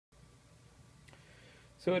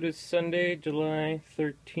So it is Sunday, July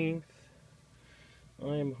 13th.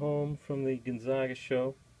 I am home from the Gonzaga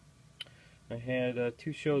show. I had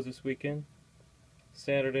 2 shows this weekend.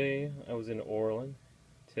 Saturday I was in Orland.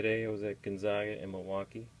 Today I was at Gonzaga in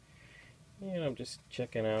Milwaukee. And I'm just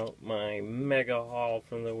checking out my mega haul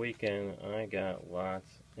from the weekend. I got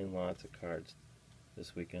lots and lots of cards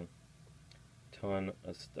this weekend. Ton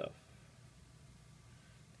of stuff.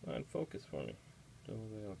 Come on, focus for me. Don't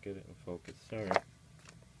worry, I'll get it in focus. Sorry.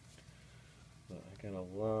 But I got a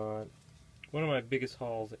lot. One of my biggest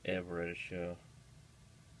hauls ever at a show.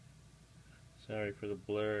 Sorry for the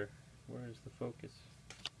blur. Where is the focus?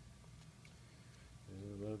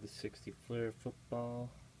 I love the 60 Flair football.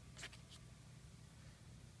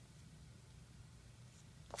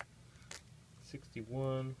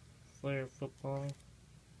 '61 Flair football.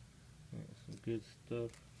 Some good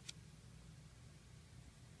stuff.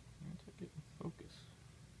 Let's get in focus.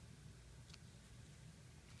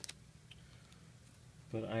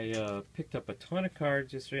 But I picked up a ton of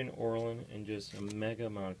cards yesterday in Orland and just a mega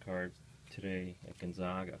amount of cards today at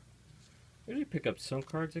Gonzaga. I usually pick up some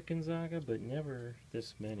cards at Gonzaga, but never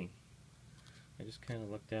this many. I just kind of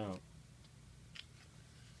lucked out.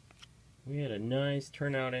 We had a nice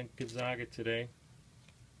turnout at Gonzaga today.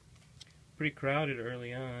 Pretty crowded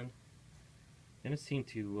early on. Then it seemed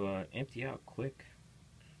to empty out quick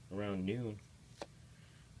around noon.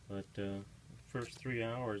 But the first 3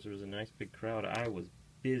 hours there was a nice big crowd. I was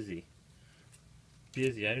busy. I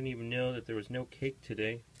didn't even know that there was no cake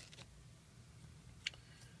today.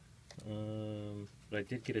 But I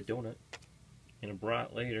did get a donut and a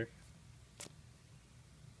brat later.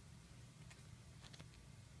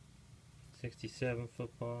 67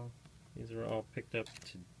 football. These are all picked up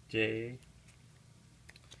today.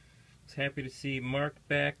 Was happy to see Mark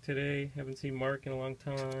back today. Haven't seen Mark in a long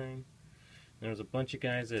time. There was a bunch of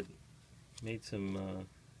guys that made some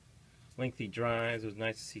lengthy drives. It was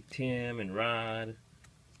nice to see Tim and Rod.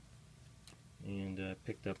 And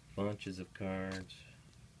picked up bunches of cards.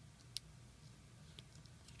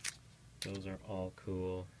 Those are all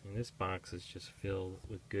cool. And this box is just filled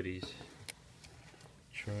with goodies.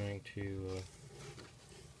 Trying to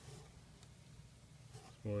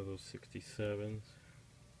one of those 67s.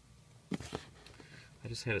 I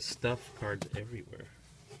just had a stuff cards everywhere.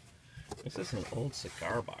 This is an old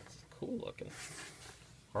cigar box. It's cool looking.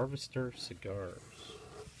 Harvester cigars.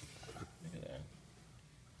 Look at that.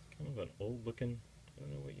 Kind of an old looking, I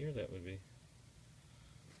don't know what year that would be.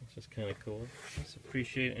 It's just kind of cool. Just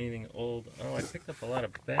appreciate anything old. Oh, I picked up a lot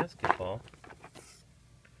of basketball.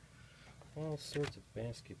 All sorts of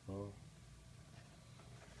basketball.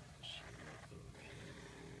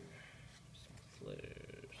 Some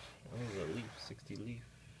flares. Oh, the Leaf, 60 Leaf.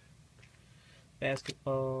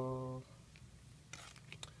 Basketball.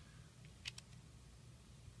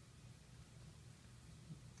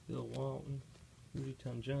 Bill Walton. Rudy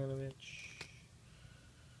Tomjanovich.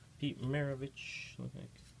 Pete Maravich. Look, I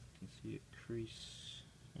can see a crease.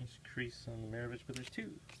 Nice crease on the Maravich, but there's 2.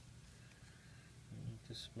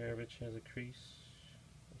 This Maravich has a crease.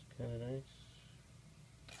 That's kind of nice.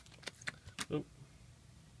 Oh,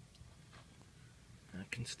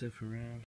 knocking stuff around.